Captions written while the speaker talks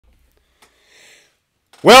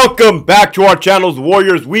Welcome back to our channels,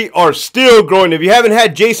 Warriors. We are still growing. If you haven't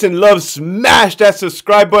had Jason Love smash that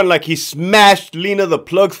subscribe button like he smashed Lena the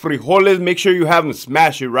Plug's frijoles, make sure you have him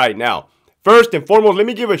smash it right now. First and foremost, let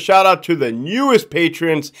me give a shout out to the newest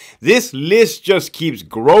patrons. This list just keeps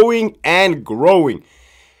growing and growing.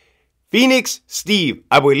 Phoenix, Steve,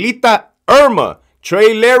 Abuelita, Irma,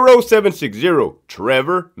 Trailero 760,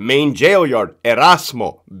 Trevor, Main Jail Yard,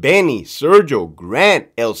 Erasmo, Benny, Sergio, Grant,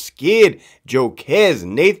 El Skid, Joquez,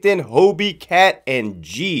 Nathan, Hobie, Cat, and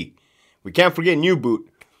G. We can't forget New Boot.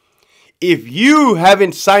 If you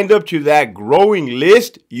haven't signed up to that growing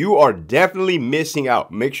list, you are definitely missing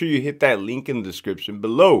out. Make sure you hit that link in the description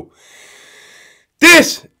below.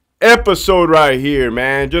 This episode right here,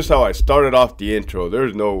 man, just how I started off the intro,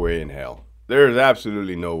 there's no way in hell. There's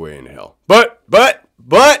absolutely no way in hell. But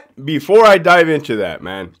before I dive into that,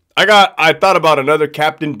 man, I thought about another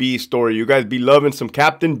Captain B story. You guys be loving some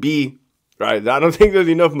Captain B, right? I don't think there's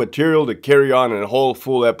enough material to carry on in a whole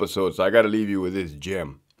full episode, so I got to leave you with this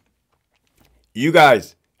gem. You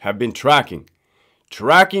guys have been tracking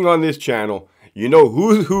on this channel. You know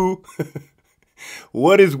who's who,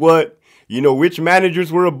 what is what. You know which managers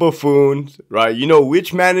were buffoons, right? You know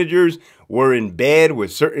which managers were in bed with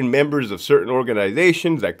certain members of certain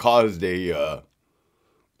organizations that caused a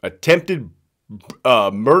attempted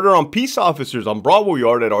murder on peace officers on Bravo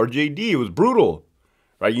Yard at RJD. It was brutal,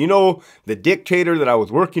 right? You know the dictator that I was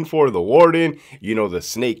working for, the warden. You know the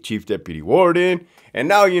snake chief deputy warden. And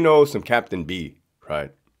now you know some Captain B,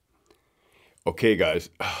 right? Okay, guys.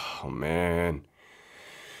 Oh, man.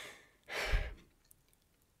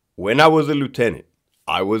 When I was a lieutenant,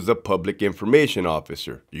 I was a public information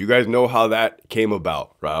officer. You guys know how that came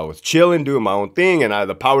about, right? I was chilling, doing my own thing, and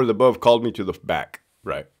the powers above called me to the back,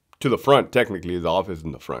 right? To the front, technically, the office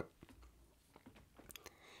in the front.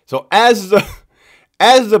 So as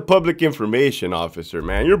the public information officer,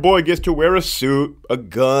 man, your boy gets to wear a suit, a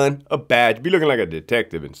gun, a badge, be looking like a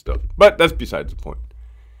detective and stuff. But that's besides the point.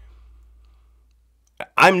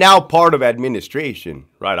 I'm now part of administration,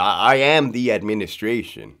 right? I am the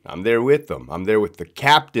administration. I'm there with them. I'm there with the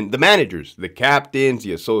captain, the managers, the captains,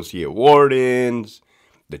 the associate wardens,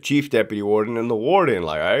 the chief deputy warden, and the warden.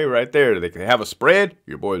 Like, right there. They have a spread.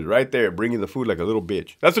 Your boy's right there bringing the food like a little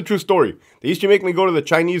bitch. That's a true story. They used to make me go to the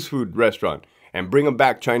Chinese food restaurant and bring them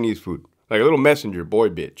back Chinese food. Like a little messenger, boy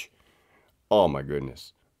bitch. Oh, my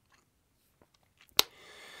goodness.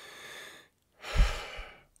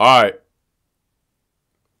 All right.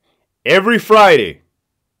 Every Friday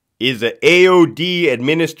is the AOD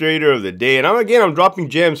Administrator of the Day. And I'm dropping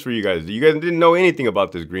gems for you guys. You guys didn't know anything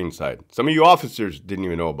about this green side. Some of you officers didn't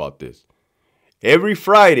even know about this. Every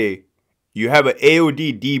Friday, you have an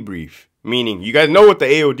AOD debrief. Meaning, you guys know what the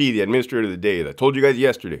AOD, the Administrator of the Day, is. I told you guys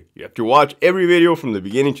yesterday. You have to watch every video from the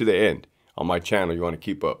beginning to the end on my channel. You want to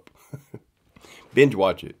keep up. Binge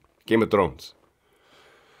watch it. Game of Thrones.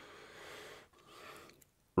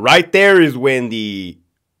 Right there is when the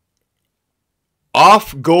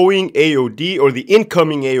off-going AOD or the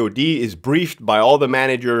incoming AOD is briefed by all the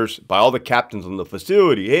managers, by all the captains on the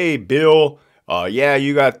facility. Hey, Bill, yeah,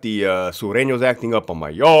 you got the Sureños acting up on my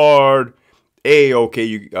yard. Hey,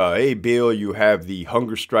 okay, hey, Bill, you have the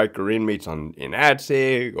hunger striker inmates in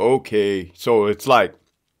ADSEG. Okay, so it's like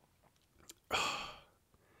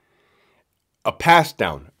a pass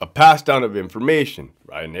down of information,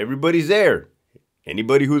 right? And everybody's there.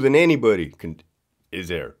 Anybody who's an anybody is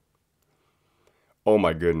there. Oh,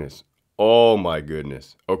 my goodness. Oh, my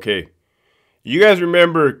goodness. Okay. You guys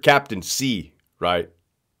remember Captain C, right?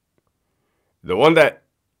 The one with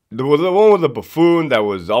the buffoon that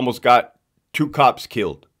was almost got 2 cops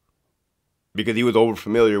killed because he was over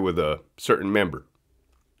familiar with a certain member.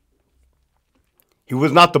 He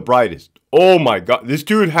was not the brightest. Oh, my God. This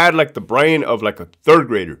dude had like the brain of like a 3rd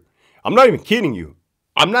grader. I'm not even kidding you.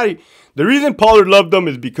 The reason Pollard loved him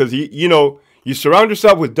is because you surround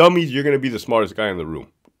yourself with dummies, you're going to be the smartest guy in the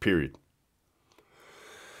room. Period.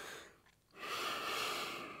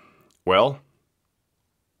 Well,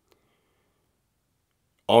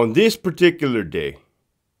 on this particular day,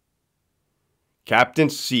 Captain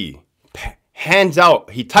C hands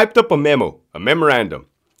out, he typed up a memorandum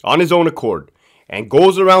on his own accord and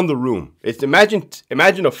goes around the room. Imagine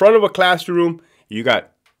the front of a classroom. You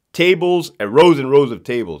got tables and rows of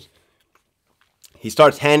tables. He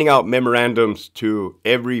starts handing out memorandums to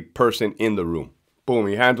every person in the room. Boom,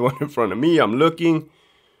 he hands one in front of me. I'm looking.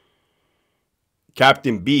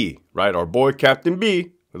 Captain B, right? Our boy Captain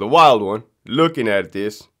B, the wild one, looking at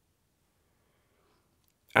this.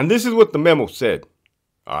 And this is what the memo said.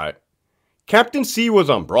 All right. Captain C was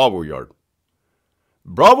on Bravo Yard.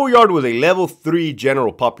 Bravo Yard was a level 3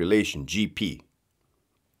 general population, GP.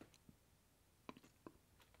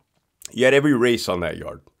 You had every race on that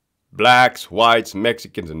yard. Blacks, whites,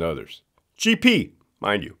 Mexicans, and others. GP,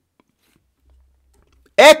 mind you.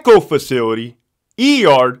 Echo facility,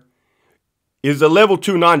 E-Yard, is a level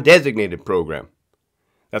 2 non-designated program.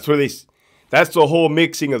 That's the whole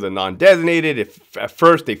mixing of the non-designated. If at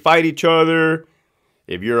first they fight each other,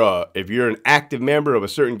 if you're an active member of a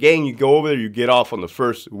certain gang, you go over there, you get off on the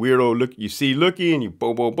first weirdo look you see looking, and you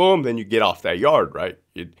boom, boom, boom, then you get off that yard, right?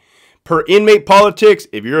 Per inmate politics,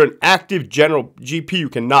 if you're an active general GP, you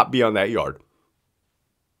cannot be on that yard.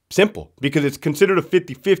 Simple, because it's considered a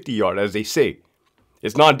 50-50 yard, as they say.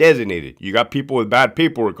 It's not designated. You got people with bad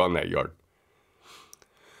paperwork on that yard.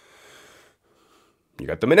 You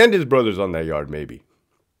got the Menendez brothers on that yard, maybe.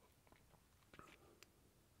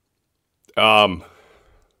 From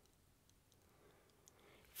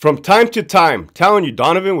time to time, telling you,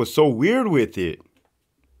 Donovan was so weird with it.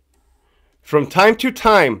 From time to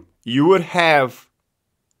time, you would have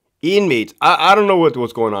inmates, I don't know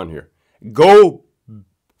what's going on here, go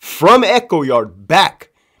from Echo Yard back.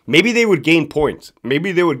 Maybe they would gain points.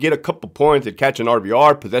 Maybe they would get a couple points and catch an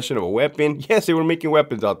RBR, possession of a weapon. Yes, they were making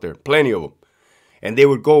weapons out there, plenty of them. And they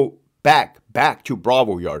would go back to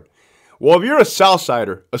Bravo Yard. Well, if you're a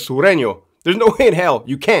Southsider, a Sureño, there's no way in hell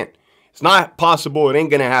you can't. It's not possible. It ain't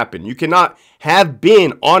going to happen. You cannot have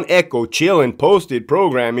been on Echo, chilling, posted,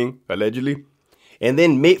 programming, allegedly, and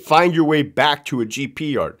then find your way back to a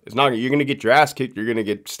GP yard. It's not. You're going to get your ass kicked. You're going to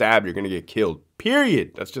get stabbed. You're going to get killed.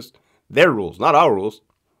 Period. That's just their rules, not our rules.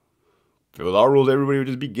 If it was our rules, everybody would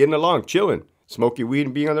just be getting along, chilling, smoking weed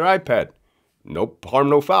and being on their iPad. No harm,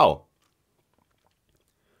 no foul.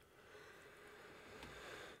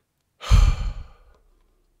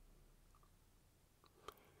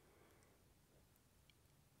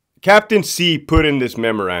 Captain C put in this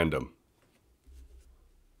memorandum.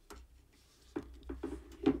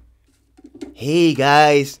 Hey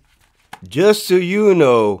guys, just so you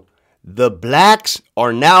know, the blacks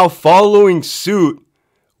are now following suit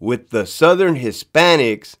with the Southern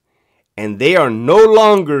Hispanics, and they are no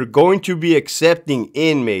longer going to be accepting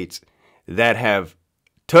inmates that have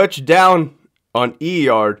touched down on E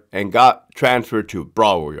Yard and got transferred to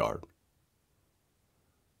Bravo Yard.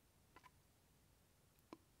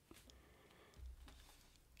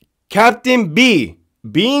 Captain B,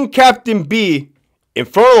 being Captain B in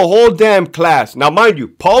front of the whole damn class. Now, mind you,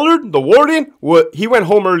 Pollard, the warden, he went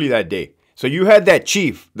home early that day. So you had that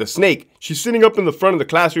chief, the snake. She's sitting up in the front of the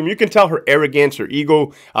classroom. You can tell her arrogance, her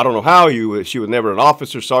ego. I don't know how. She was never an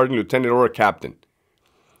officer, sergeant, lieutenant, or a captain.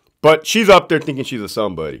 But she's up there thinking she's a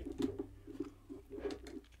somebody.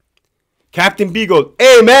 Captain B goes,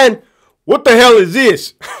 "Hey, man, what the hell is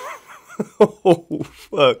this?" Oh,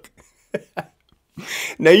 fuck.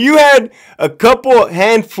 Now, you had a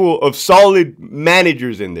handful of solid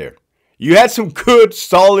managers in there. You had some good,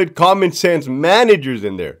 solid, common sense managers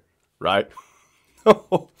in there, right?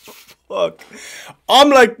 Oh, fuck. I'm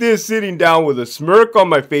like this, sitting down with a smirk on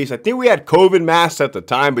my face. I think we had COVID masks at the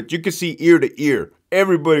time, but you could see ear to ear.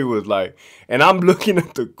 Everybody was like, and I'm looking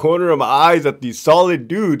at the corner of my eyes at these solid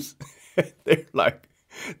dudes. They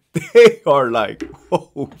are like,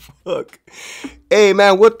 oh, fuck. Hey,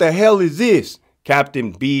 man, what the hell is this?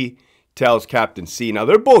 Captain B tells Captain C. Now,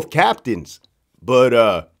 they're both captains,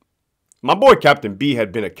 but my boy Captain B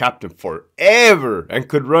had been a captain forever and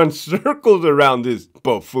could run circles around this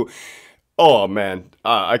buffoon. Oh, man,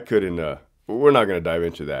 I couldn't. We're not going to dive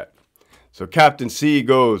into that. So Captain C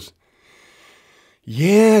goes,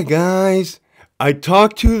 "Yeah, guys, I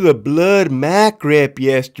talked to the Blood Mac rep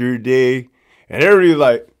yesterday." And everybody's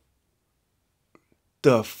like,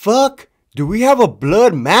 "The fuck? Do we have a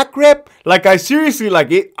Blood Mac rep?" Like, I seriously,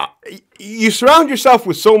 like, you surround yourself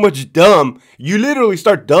with so much dumb, you literally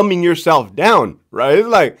start dumbing yourself down, right? It's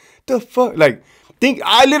like, the fuck? Like,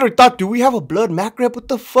 I literally thought, do we have a Blood Mac rep? What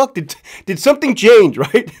the fuck? Did something change,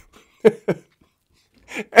 right?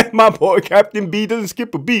 And my boy Captain B doesn't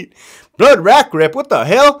skip a beat. Blood Mac rep? What the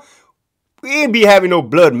hell? We ain't be having no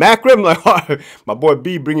Blood Mac rep. I'm like, oh, my boy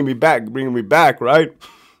B bringing me back, right?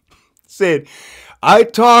 Said, I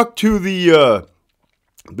talked to the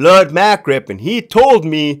Blood Mac rep, and he told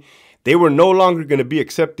me they were no longer going to be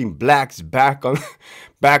accepting blacks back on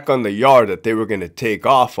the yard, that they were going to take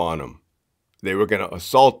off on them. They were going to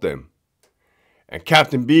assault them. And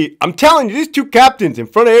Captain B, I'm telling you, these two captains in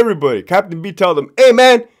front of everybody, Captain B tells them, "Hey,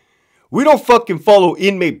 man, we don't fucking follow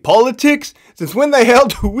inmate politics. Since when the hell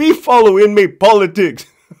do we follow inmate politics?"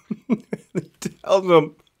 He tells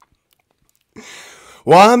them,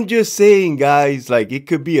 "Well, I'm just saying, guys, like, it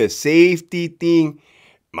could be a safety thing."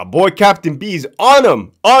 My boy Captain B's on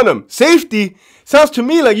him. Safety? Sounds to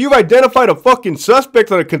me like you've identified a fucking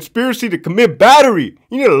suspect on a conspiracy to commit battery.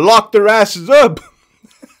 You need to lock their asses up.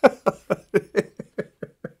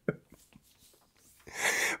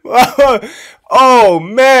 Oh,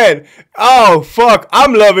 man. Oh, fuck.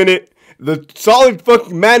 I'm loving it. The solid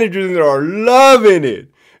fucking managers in there are loving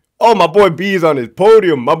it. Oh, my boy B is on his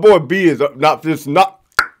podium. My boy B is not.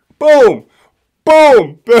 Boom.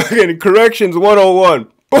 Boom. Fucking corrections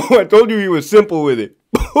 101. Boom. I told you he was simple with it.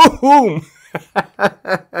 Boom.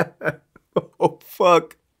 Oh,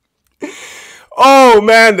 fuck. Oh,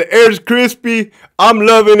 man. The air's crispy. I'm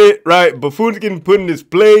loving it, right? Buffoon's getting put in his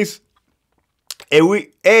place. And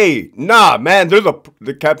nah, man,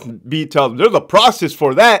 the Captain B tells him, there's a process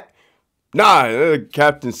for that. Nah,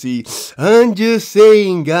 Captain C, I'm just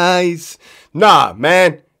saying, guys. Nah,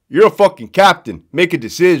 man, you're a fucking captain. Make a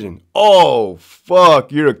decision. Oh,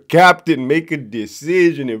 fuck, you're a captain. Make a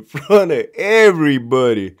decision in front of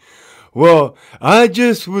everybody. Well, I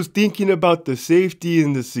just was thinking about the safety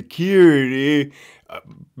and the security.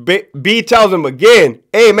 B tells him again,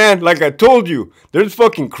 hey, man, like I told you, there's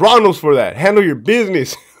fucking chronos for that. Handle your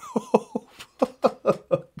business. Oh,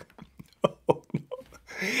 fuck. Oh, no.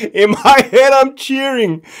 In my head, I'm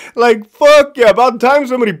cheering. Like, fuck yeah, about time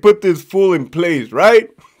somebody put this fool in place, right?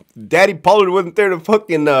 Daddy Pollard wasn't there to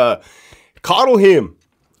fucking coddle him.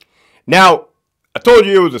 Now, I told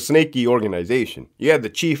you it was a snaky organization. You had the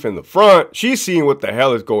chief in the front. She's seeing what the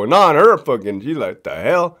hell is going on. She's like, the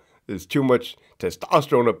hell? There's too much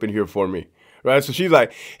testosterone up in here for me, right? So she's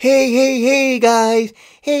like, hey, guys.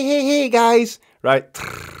 Hey, guys, right?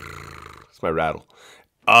 It's my rattle.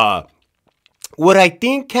 What I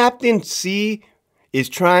think Captain C is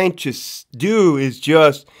trying to do is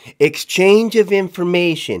just exchange of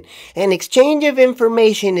information. And exchange of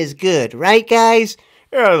information is good, right, guys?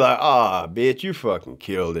 They're like, bitch, you fucking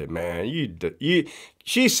killed it, man.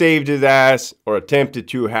 She saved his ass, or attempted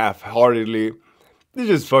to half-heartedly. They're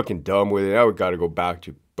just fucking dumb with it. I would gotta go back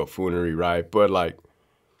to buffoonery, right? But like,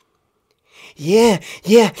 yeah,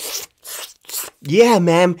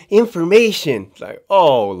 ma'am, information. It's like,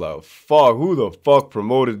 oh, the fuck, who the fuck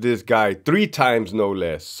promoted this guy 3 times, no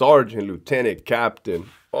less? Sergeant, lieutenant, captain.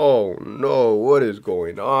 Oh no, what is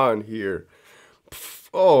going on here?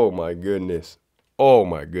 Oh my goodness. Oh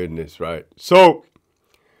my goodness, right? So,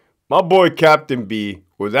 my boy Captain B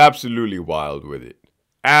was absolutely wild with it.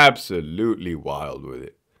 Absolutely wild with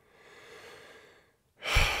it.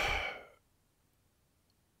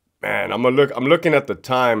 Man, I'm looking at the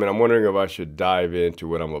time and I'm wondering if I should dive into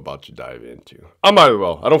what I'm about to dive into. I might as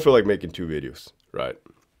well. I don't feel like making 2 videos, right?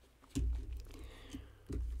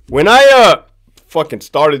 When I fucking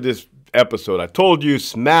started this episode, I told you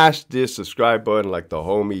smash this subscribe button like the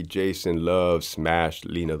homie Jason Love smashed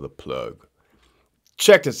Lena the plug.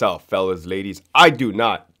 Check this out, fellas, ladies. I do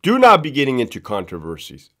not be getting into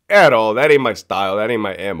controversies at all. That ain't my style. That ain't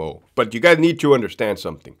my MO. But you guys need to understand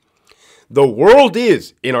something. The world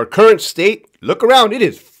is, in our current state, look around, it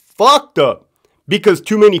is fucked up because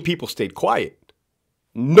too many people stayed quiet.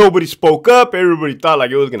 Nobody spoke up. Everybody thought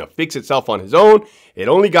like it was going to fix itself on its own. It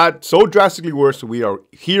only got so drastically worse, so we are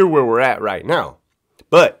here where we're at right now.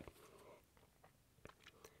 But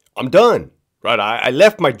I'm done, right? I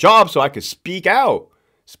left my job so I could speak out.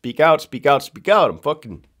 Speak out. I'm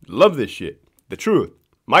fucking love this shit. The truth.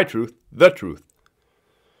 My truth. The truth.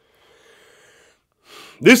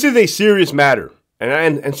 This is a serious matter.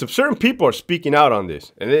 And some certain people are speaking out on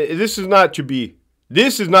this. And this is not to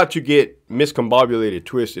get miscombobulated,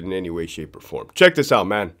 twisted in any way, shape, or form. Check this out,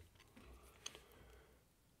 man.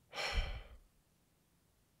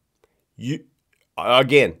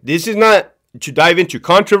 Again, this is not to dive into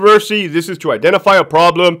controversy. This is to identify a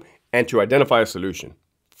problem and to identify a solution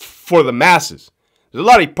for the masses. There's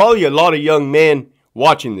probably a lot of young men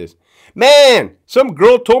watching this. Man, some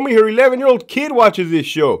girl told me her 11-year-old kid watches this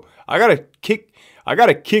show. I gotta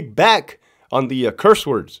kick back on the curse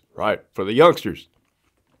words, right, for the youngsters.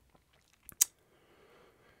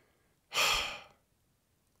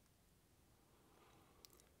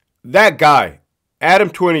 That guy,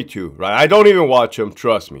 Adam22, right? I don't even watch him,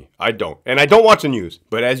 trust me. I don't. And I don't watch the news.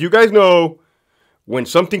 But as you guys know, when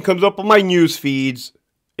something comes up on my news feeds,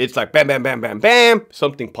 it's like bam, bam, bam, bam, bam.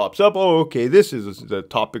 Something pops up. Oh, okay, this is the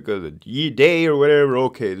topic of the day or whatever.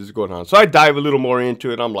 Okay, this is going on. So I dive a little more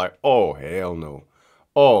into it. I'm like, oh, hell no.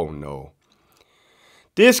 Oh, no.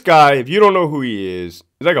 This guy, if you don't know who he is,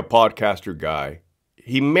 he's like a podcaster guy.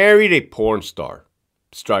 He married a porn star.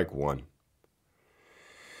 Strike one.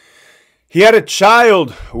 He had a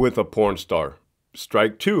child with a porn star.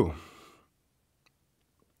 Strike two.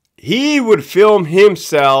 He would film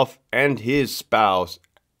himself and his spouse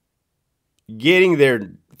getting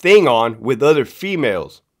their thing on with other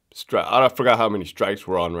females. I forgot how many strikes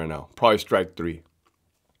we're on right now. Probably strike 3.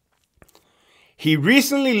 He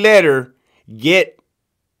recently let her get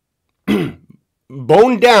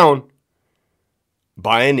boned down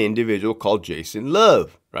by an individual called Jason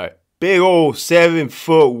Love, right? Big old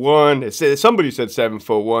 7'1". It said, somebody said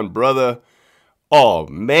 7'1", brother. Oh,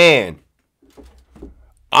 man.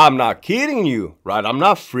 I'm not kidding you, right? I'm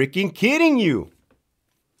not freaking kidding you.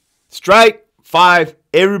 Strike 5.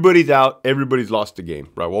 Everybody's out. Everybody's lost the game,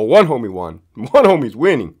 right? Well, one homie won. One homie's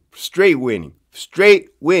winning. Straight winning. Straight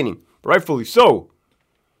winning. Rightfully so.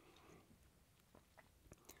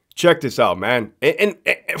 Check this out, man. And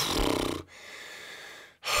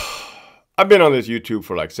I've been on this YouTube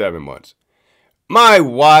for like 7 months. My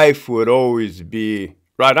wife would always be,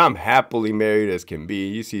 right, I'm happily married as can be.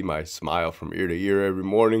 You see my smile from ear to ear every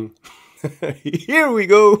morning. Here we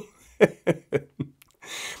go.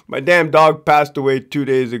 My damn dog passed away 2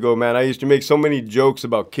 days ago, man. I used to make so many jokes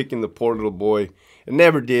about kicking the poor little boy. And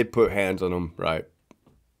never did put hands on him, right?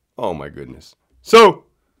 Oh, my goodness. So,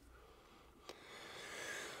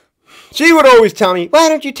 she would always tell me, why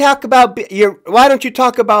don't you talk about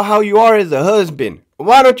how you are as a husband?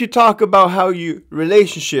 Why don't you talk about how you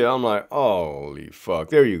relationship? I'm like, holy fuck.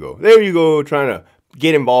 There you go. There you go, trying to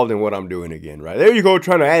get involved in what I'm doing again, right? There you go,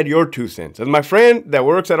 trying to add your 2 cents. As my friend that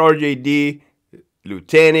works at RJD,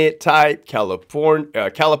 lieutenant type,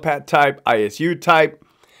 Calipat type, ISU type,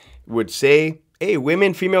 would say, hey,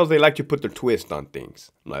 women, females, they like to put their twist on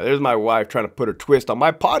things. I'm like, there's my wife trying to put her twist on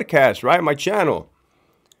my podcast, right? My channel.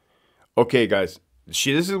 Okay, guys, this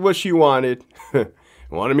is what she wanted.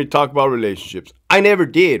 Wanted me to talk about relationships. I never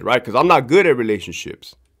did, right? Because I'm not good at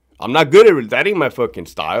relationships. I'm not good at that. Ain't my fucking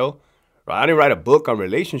style, right? I didn't write a book on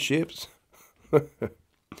relationships.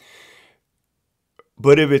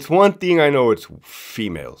 But if it's one thing I know, it's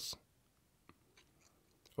females.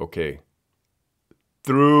 Okay.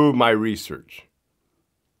 Through my research.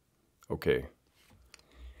 Okay.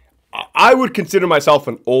 I would consider myself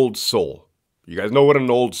an old soul. You guys know what an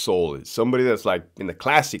old soul is. Somebody that's like in the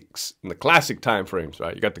classics, in the classic time frames,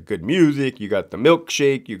 right? You got the good music, you got the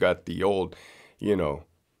milkshake, you got the old, you know,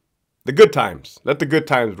 the good times. Let the good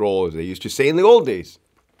times roll, as they used to say in the old days.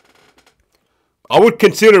 I would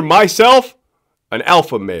consider myself an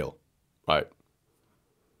alpha male, right?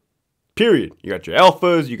 Period. You got your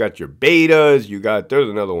alphas, you got your betas, there's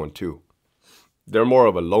another one too. They're more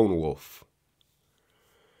of a lone wolf.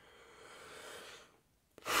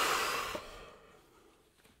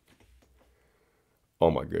 Oh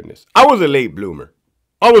my goodness. I was a late bloomer.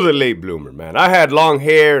 Man. I had long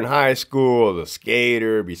hair in high school, I was a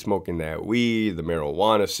skater, be smoking that weed, the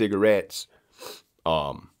marijuana cigarettes.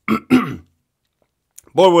 Boy,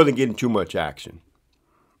 wasn't getting too much action.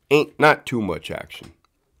 Not too much action.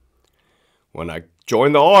 When I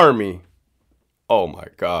joined the Army, oh my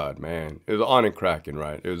God, man. It was on and cracking,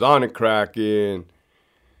 right? It was on and cracking.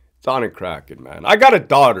 It's on and cracking, man. I got a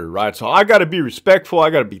daughter, right? So I got to be respectful.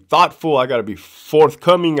 I got to be thoughtful. I got to be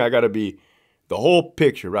forthcoming. I got to be the whole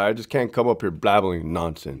picture, right? I just can't come up here blabbling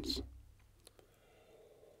nonsense.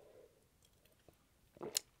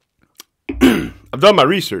 I've done my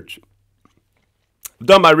research. I've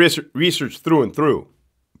done my research through and through.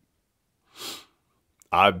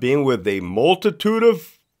 I've been with a multitude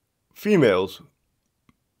of females,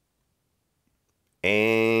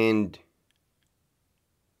 and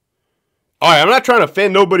all right, I'm not trying to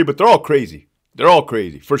offend nobody, but they're all crazy. They're all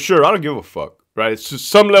crazy. For sure. I don't give a fuck, right? It's just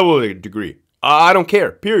some level of degree. I don't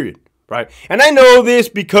care, period, right? And I know this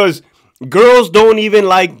because girls don't even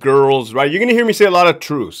like girls, right? You're going to hear me say a lot of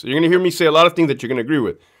truths. You're going to hear me say a lot of things that you're going to agree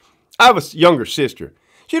with. I have a younger sister.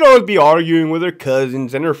 She'd always be arguing with her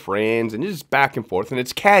cousins and her friends and just back and forth, and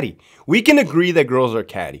it's catty. We can agree that girls are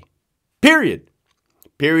catty. Period.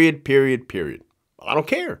 Period, period, period. I don't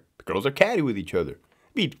care. Girls are catty with each other.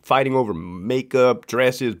 Be fighting over makeup,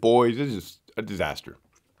 dresses, boys. It's just a disaster.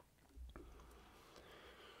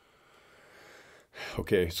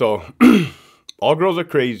 Okay, so all girls are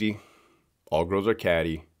crazy. All girls are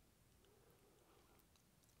catty.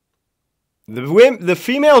 The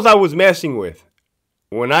females I was messing with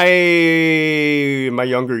in my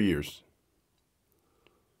younger years,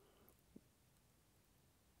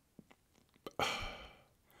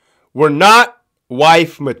 were not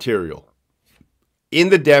wife material. In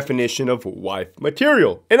the definition of wife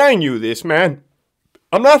material. And I knew this, man.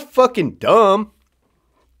 I'm not fucking dumb.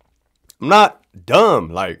 I'm not dumb.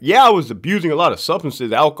 Like, yeah, I was abusing a lot of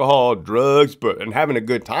substances, alcohol, drugs, and having a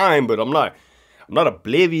good time, but I'm not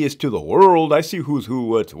oblivious to the world. I see who's who,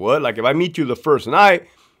 what's what. Like, if I meet you the first night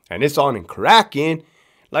and it's on and cracking,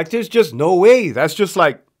 like, there's just no way. That's just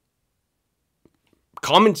like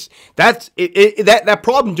Comments, that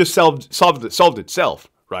problem just solved itself,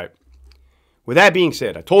 right? With that being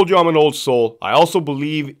said, I told you I'm an old soul. I also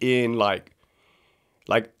believe in like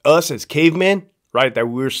us as cavemen, right? That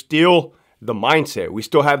we're still the mindset. We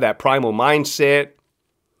still have that primal mindset.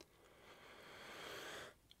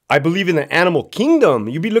 I believe in the animal kingdom.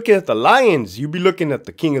 You be looking at the lions. You be looking at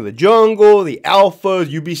the king of the jungle, the alphas.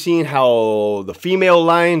 You be seeing how the female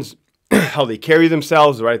lions, how they carry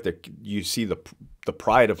themselves, right? You see the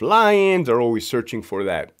pride of lions are always searching for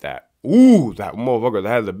that motherfucker that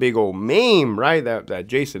has a big old mane, right? That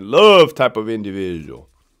Jason Love type of individual.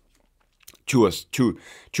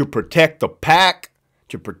 To protect the pack,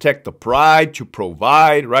 to protect the pride, to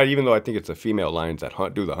provide, right? Even though I think it's the female lions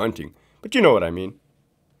that do the hunting. But you know what I mean.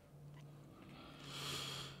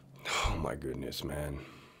 Oh my goodness, man.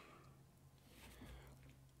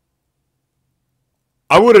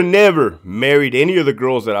 I would have never married any of the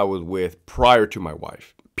girls that I was with prior to my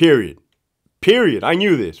wife. Period. I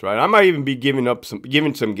knew this, right? I might even be giving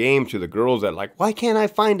some game to the girls that like, why can't I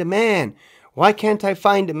find a man? Why can't I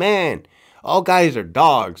find a man? All guys are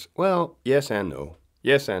dogs. Well, yes and no.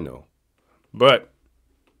 Yes and no. But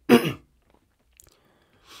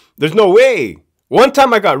there's no way. One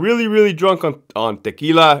time I got really, really drunk on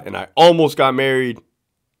tequila and I almost got married.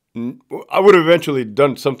 I would have eventually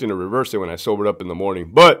done something to reverse it when I sobered up in the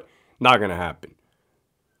morning, but not going to happen.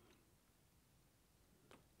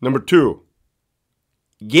 Number 2,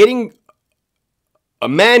 a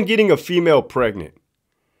man getting a female pregnant.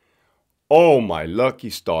 Oh, my lucky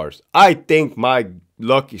stars. I thank my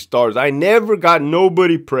lucky stars. I never got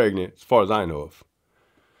nobody pregnant, as far as I know of,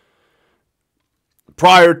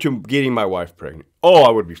 prior to getting my wife pregnant. Oh, I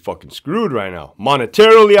would be fucking screwed right now.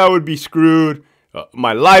 Monetarily, I would be screwed.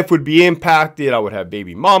 My life would be impacted. I would have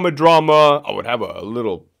baby mama drama. I would have a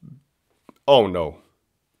little, oh no,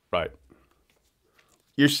 right.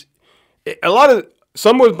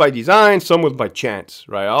 Some was by design, some was by chance,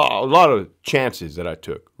 right? A lot of chances that I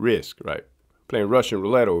took, risk, right? Playing Russian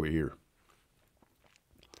roulette over here.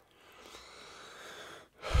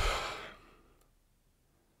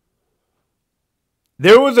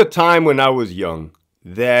 There was a time when I was young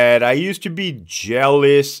that I used to be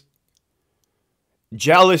jealous.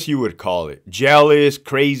 Jealous, you would call it. Jealous,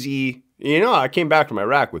 crazy. You know, I came back from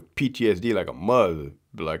Iraq with PTSD like a mother.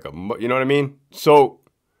 You know what I mean? So,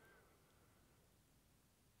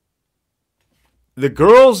 the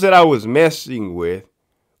girls that I was messing with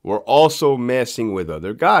were also messing with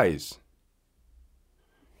other guys.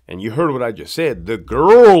 And you heard what I just said. The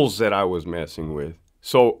girls that I was messing with.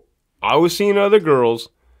 So, I was seeing other girls.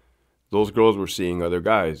 Those girls were seeing other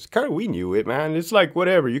guys. Kind of, we knew it, man. It's like,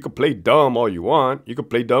 whatever. You could play dumb all you want. You could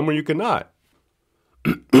play dumb or you could not.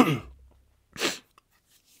 Did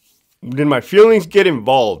my feelings get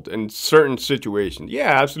involved in certain situations?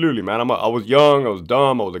 Yeah, absolutely, man. I was young. I was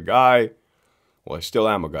dumb. I was a guy. Well, I still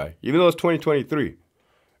am a guy. Even though it's 2023.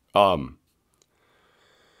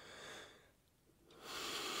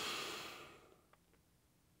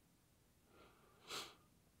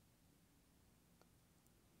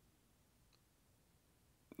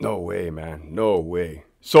 No way, man. No way.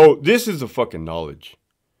 So this is the fucking knowledge.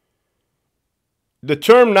 The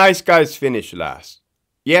term nice guys finish last.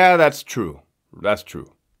 Yeah, that's true. That's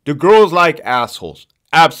true. Do girls like assholes?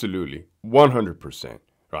 Absolutely. 100%.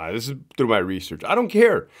 Right? This is through my research. I don't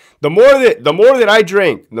care. The more that I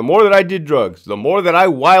drank, the more that I did drugs, the more that I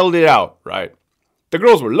wilded out, right? The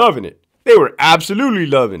girls were loving it. They were absolutely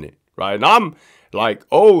loving it, right? And I'm like,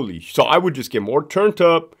 holy. So I would just get more turned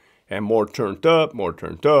up. And more turned up, more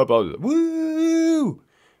turned up. I was like, woo,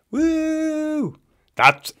 woo.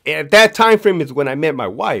 At that time frame is when I met my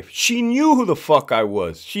wife. She knew who the fuck I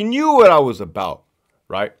was. She knew what I was about,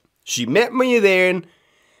 right? She met me then.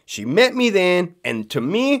 And to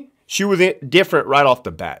me, she was different right off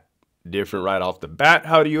the bat. Different right off the bat,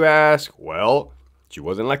 how do you ask? Well, she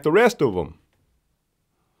wasn't like the rest of them.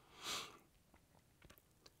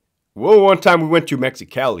 Well, one time we went to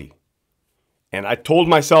Mexicali. And I told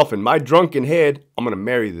myself in my drunken head, I'm going to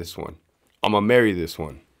marry this one. I'm going to marry this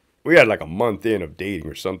one. We had like a month in of dating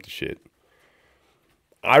or something shit.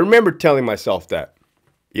 I remember telling myself that.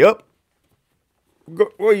 Yep.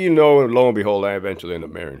 Well, you know, lo and behold, I eventually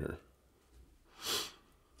ended up marrying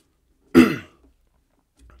her.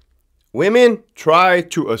 Women try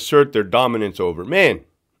to assert their dominance over men.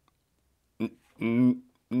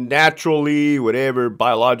 Naturally, whatever,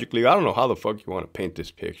 biologically. I don't know how the fuck you want to paint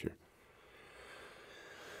this picture.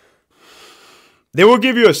 They will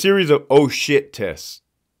give you a series of oh shit tests.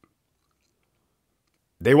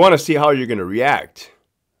 They want to see how you're going to react,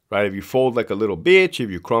 right? If you fold like a little bitch,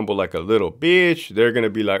 if you crumble like a little bitch, they're going to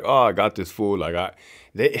be like, oh, I got this fool. Like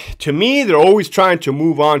to me, they're always trying to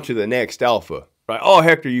move on to the next alpha, right? Oh,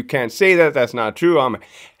 Hector, you can't say that. That's not true. I'm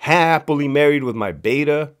happily married with my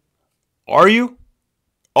beta. Are you?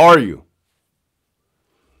 Are you?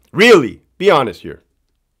 Really? Be honest here.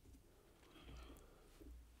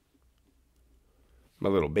 My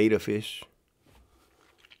little beta fish.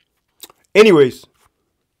 Anyways.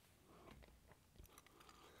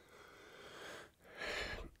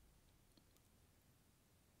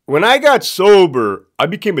 When I got sober, I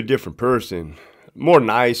became a different person. More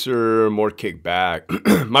nicer, more kicked back.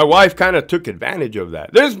 My wife kind of took advantage of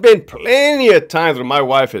that. There's been plenty of times when my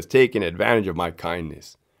wife has taken advantage of my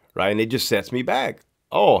kindness, right? And it just sets me back.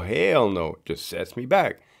 Oh, hell no. It just sets me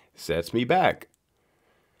back. Sets me back.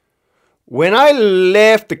 When I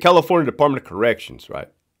left the California Department of Corrections, right?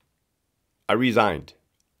 I resigned.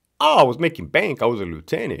 Oh, I was making bank. I was a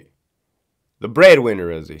lieutenant. The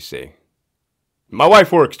breadwinner, as they say. My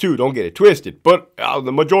wife works too, don't get it twisted. But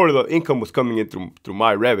the majority of the income was coming in through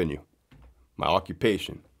my revenue, my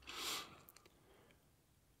occupation.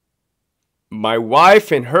 My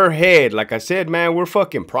wife in her head, like I said, man, we're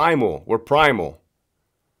fucking primal. We're primal.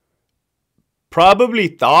 Probably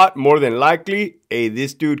thought, more than likely, hey,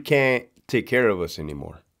 this dude can't take care of us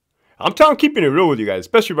anymore. I'm keeping it real with you guys,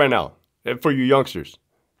 especially right now. For you youngsters,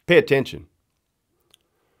 pay attention.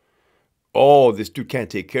 Oh, this dude can't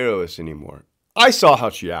take care of us anymore. I saw how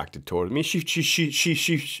she acted towards me. She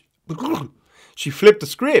flipped the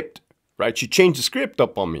script, right? She changed the script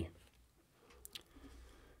up on me.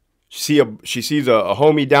 She sees a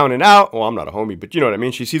homie down and out. Well, I'm not a homie, but you know what I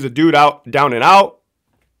mean. She sees a dude down and out.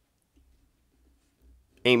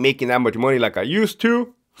 Ain't making that much money like I used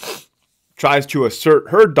to. Tries to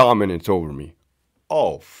assert her dominance over me.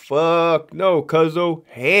 Oh, fuck no, cuzzo.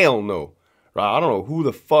 Hell no. Right? I don't know who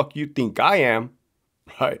the fuck you think I am.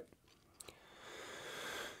 Right?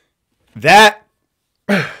 That,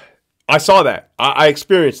 I saw that. I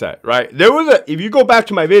experienced that, right? If you go back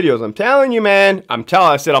to my videos, I'm telling you, man,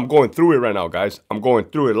 I said I'm going through it right now, guys. I'm going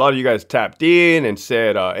through it. A lot of you guys tapped in and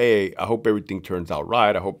said, hey, I hope everything turns out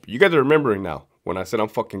right. I hope you guys are remembering now when I said I'm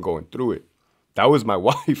fucking going through it. That was my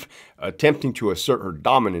wife attempting to assert her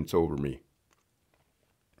dominance over me.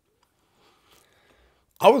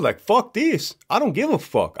 I was like, fuck this. I don't give a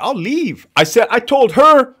fuck. I'll leave. I told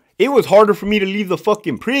her, it was harder for me to leave the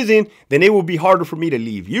fucking prison than it will be harder for me to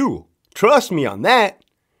leave you. Trust me on that.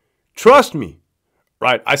 Trust me.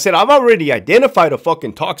 Right? I said, I've already identified a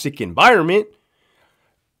fucking toxic environment.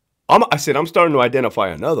 I said, I'm starting to identify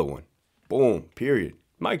another one. Boom. Period.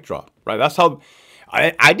 Mic drop. Right? That's how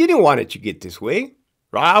I didn't want it to get this way.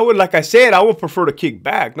 Right? Like I said, I would prefer to kick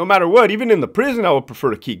back. No matter what. Even in the prison, I would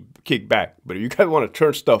prefer to kick back. But if you guys want to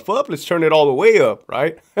turn stuff up, let's turn it all the way up.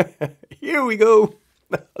 Right? Here we go.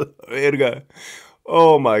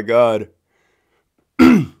 Oh my God.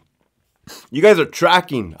 You guys are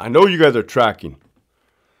tracking. I know you guys are tracking.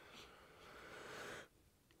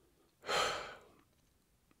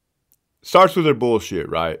 Starts with their bullshit,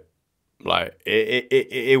 right? Like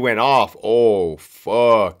it went off. Oh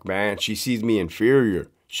fuck, man. She sees me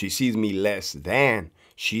inferior. She sees me less than.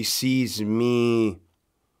 She sees me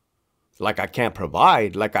like I can't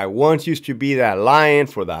provide. Like I once used to be that lion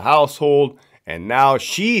for the household. And now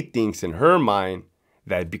she thinks in her mind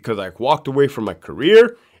that because I walked away from my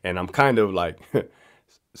career and I'm kind of like,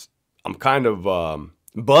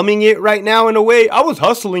 bumming it right now in a way. I was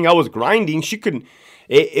hustling. I was grinding. She couldn't,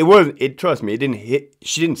 trust me, it didn't hit.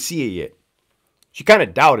 She didn't see it yet. She kind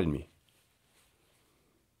of doubted me.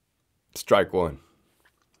 Strike one.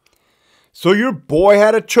 So your boy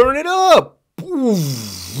had to turn it up.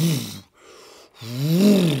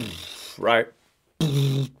 Right?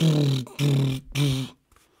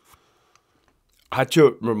 I had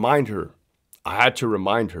to remind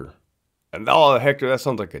her. And oh, Hector, that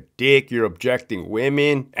sounds like a dick. You're objecting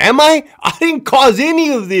women. Am I? I didn't cause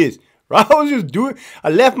any of this. Right? I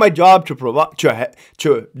left my job to provide,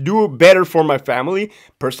 to do better for my family.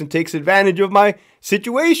 Person takes advantage of my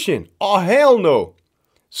situation. Oh, hell no.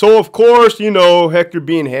 So, of course, you know, Hector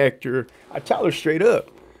being Hector, I tell her straight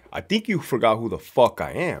up, I think you forgot who the fuck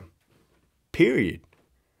I am. Period.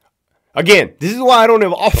 Again, this is why I don't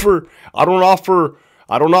offer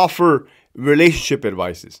relationship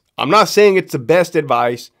advices. I'm not saying it's the best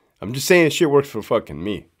advice. I'm just saying shit works for fucking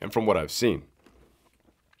me and from what I've seen.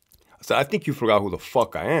 I said, I think you forgot who the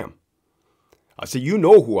fuck I am. I said, you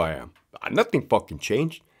know who I am. Nothing fucking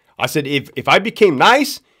changed. I said, if I became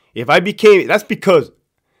nice, that's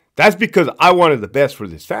because I wanted the best for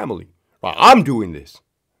this family. Right? I'm doing this.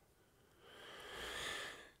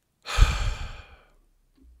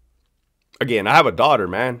 Again, I have a daughter,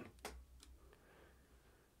 man.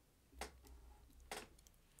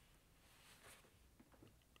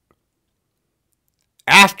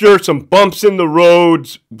 After some bumps in the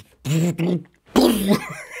roads,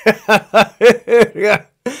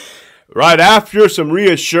 right after some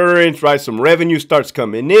reassurance, right, some revenue starts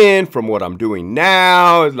coming in from what I'm doing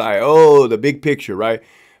now. It's like, oh, the big picture, right?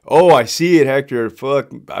 Oh, I see it, Hector. Fuck,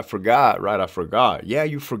 I forgot, right? I forgot. Yeah,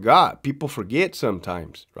 you forgot. People forget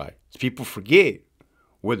sometimes, right? People forget.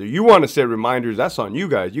 Whether you want to set reminders, that's on you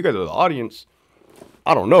guys. You guys are the audience.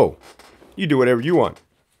 I don't know. You do whatever you want.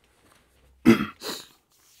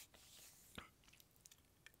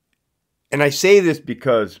 And I say this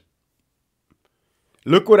because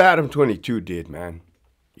look what Adam22 did, man.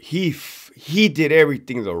 He did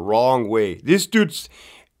everything the wrong way. This dude's...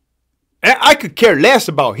 I could care less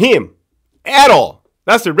about him at all.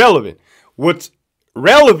 That's irrelevant. What's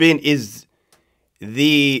relevant is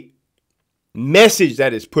the message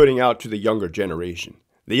that is putting out to the younger generation.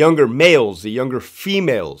 The younger males, the younger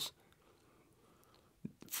females.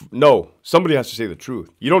 No, somebody has to say the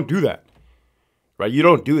truth. You don't do that. Right? You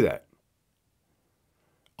don't do that.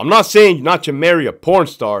 I'm not saying not to marry a porn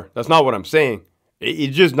star. That's not what I'm saying.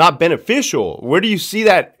 It's just not beneficial. Where do you see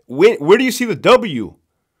that? Where do you see the W?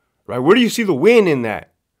 Right? Where do you see the win in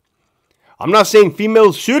that? I'm not saying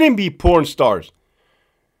females shouldn't be porn stars.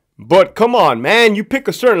 But come on, man. You pick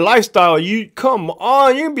a certain lifestyle. Come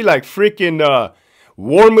on. You can be like freaking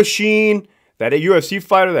War Machine. That UFC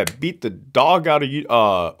fighter that beat the dog out of you.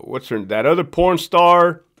 That other porn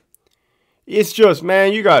star. It's just,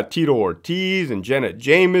 man, you got Tito Ortiz and Janet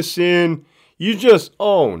Jameson. You just,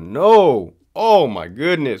 oh no. Oh my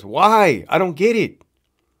goodness. Why? I don't get it.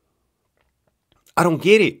 I don't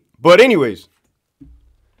get it. But anyways,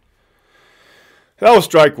 that was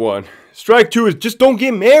strike one. Strike two is just don't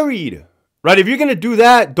get married. Right? If you're going to do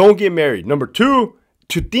that, don't get married. Number two,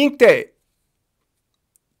 to think that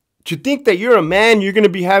you're a man, you're going to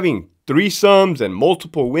be having threesomes and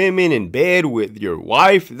multiple women in bed with your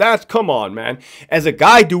wife. That's, come on, man. As a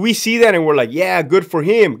guy, do we see that and we're like, yeah, good for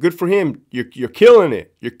him. Good for him. You're killing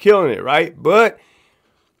it. You're killing it, right? But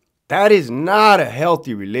that is not a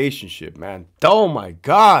healthy relationship, man. Oh my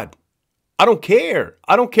God. I don't care.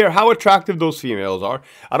 I don't care how attractive those females are.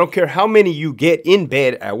 I don't care how many you get in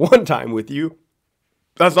bed at one time with you.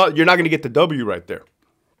 You're not going to get the W right there.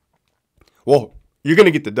 Well, you're going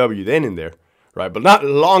to get the W then and there. Right, but not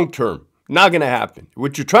long term. Not going to happen.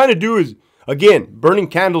 What you're trying to do is, again, burning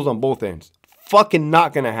candles on both ends. Fucking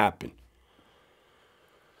not going to happen.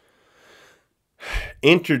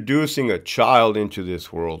 Introducing a child into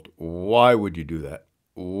this world. Why would you do that?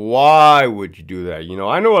 Why would you do that? You know,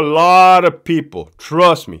 I know a lot of people,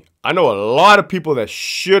 trust me. I know a lot of people that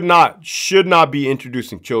should not be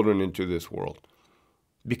introducing children into this world.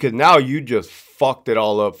 Because now you just fucked it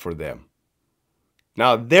all up for them.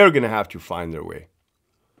 Now they're going to have to find their way.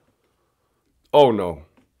 Oh, no.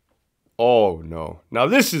 Oh, no. Now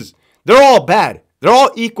they're all bad. They're all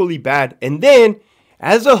equally bad. And then,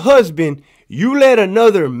 as a husband, you let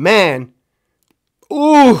another man,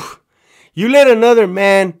 you let another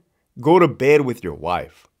man go to bed with your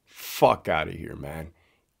wife. Fuck out of here, man.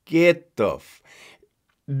 Get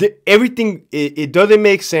everything, it doesn't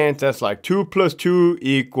make sense. That's like 2 + 2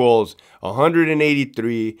 =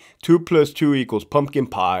 183. 2 + 2 = pumpkin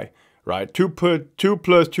pie, right? 2 + 2 =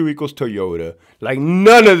 Toyota. Like,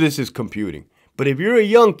 none of this is computing. But if you're a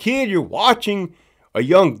young kid, you're watching a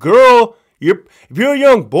young girl, if you're a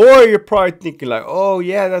young boy, you're probably thinking like, oh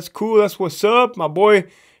yeah, that's cool. That's what's up. My boy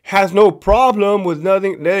has no problem with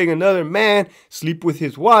letting another man sleep with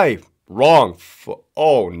his wife. Wrong.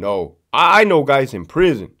 Oh no. I know guys in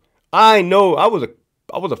prison. I know. I was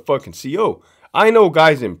a fucking CO. I know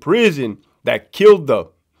guys in prison that killed the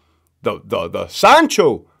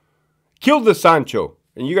Sancho. Killed the Sancho.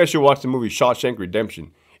 And you guys should watch the movie Shawshank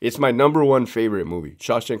Redemption. It's my #1 favorite movie,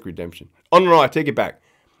 Shawshank Redemption. Oh no, I take it back.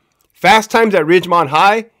 Fast Times at Ridgemont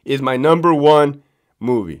High is my #1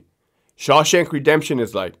 movie. Shawshank Redemption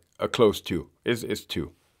is like a close 2. It's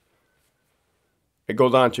 2. It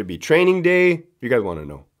goes on to be Training Day. If you guys want to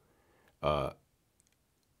know.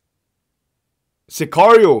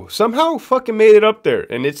 Sicario somehow fucking made it up there.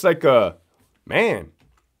 And it's like man.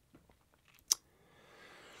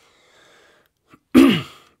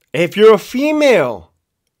 If you're a female,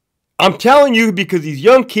 I'm telling you, because these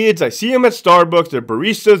young kids, I see them at Starbucks, they're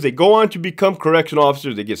baristas, they go on to become correctional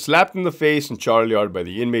officers, they get slapped in the face and charlied by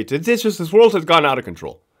the inmates. It's just, this world has gone out of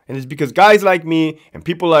control. And it's because guys like me and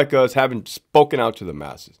people like us haven't spoken out to the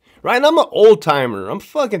masses. Right? And I'm an old timer. I'm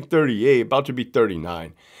fucking 38, about to be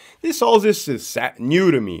 39. This is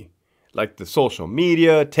new to me. like the social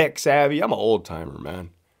media, tech savvy. I'm an old timer, man.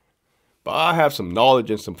 But I have some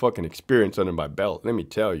knowledge and some fucking experience under my belt. Let me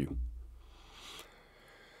tell you.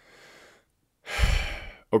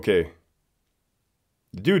 Okay.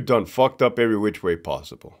 The dude done fucked up every which way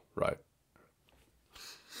possible, right?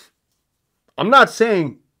 I'm not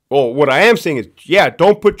saying, well, what I am saying is, yeah,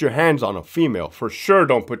 don't put your hands on a female. For sure,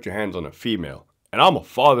 don't put your hands on a female. And I'm a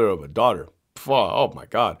father of a daughter. Oh my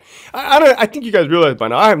God. I think you guys realize by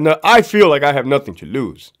now, I feel like I have nothing to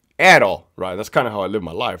lose at all, right? That's kind of how I live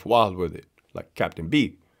my life, wild with it, like Captain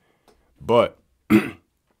B. But,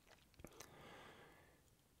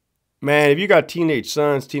 man, if you got teenage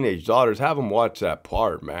sons, teenage daughters, have them watch that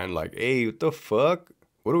part, man. Like, hey, what the fuck?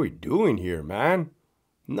 What are we doing here, man?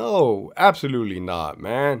 No, absolutely not,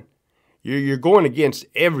 man. You're going against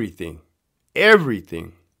everything.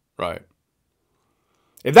 Everything, right?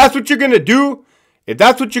 If that's what you're going to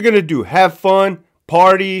do, have fun,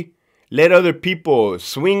 party, let other people,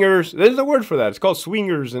 swingers, there's a word for that. It's called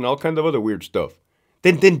swingers and all kinds of other weird stuff.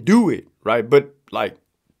 Then do it, right? But, like,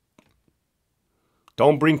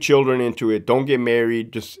 don't bring children into it. Don't get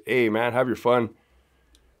married. Just, hey, man, have your fun.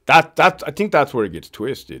 I think that's where it gets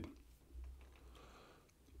twisted.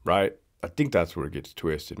 Right? I think that's where it gets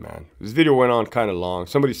twisted, man. This video went on kind of long.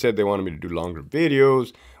 Somebody said they wanted me to do longer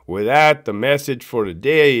videos. With that, the message for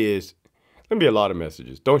today is, there's going to be a lot of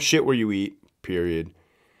messages. Don't shit where you eat, period.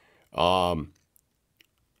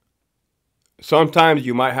 Sometimes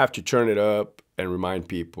you might have to turn it up and remind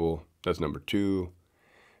people. That's number 2.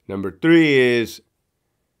 Number 3 is,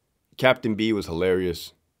 Captain B was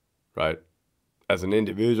hilarious, right? As an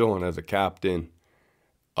individual and as a captain.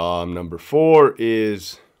 Number 4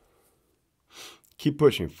 is, keep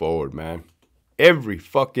pushing forward, man. Every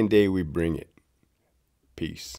fucking day we bring it. Peace.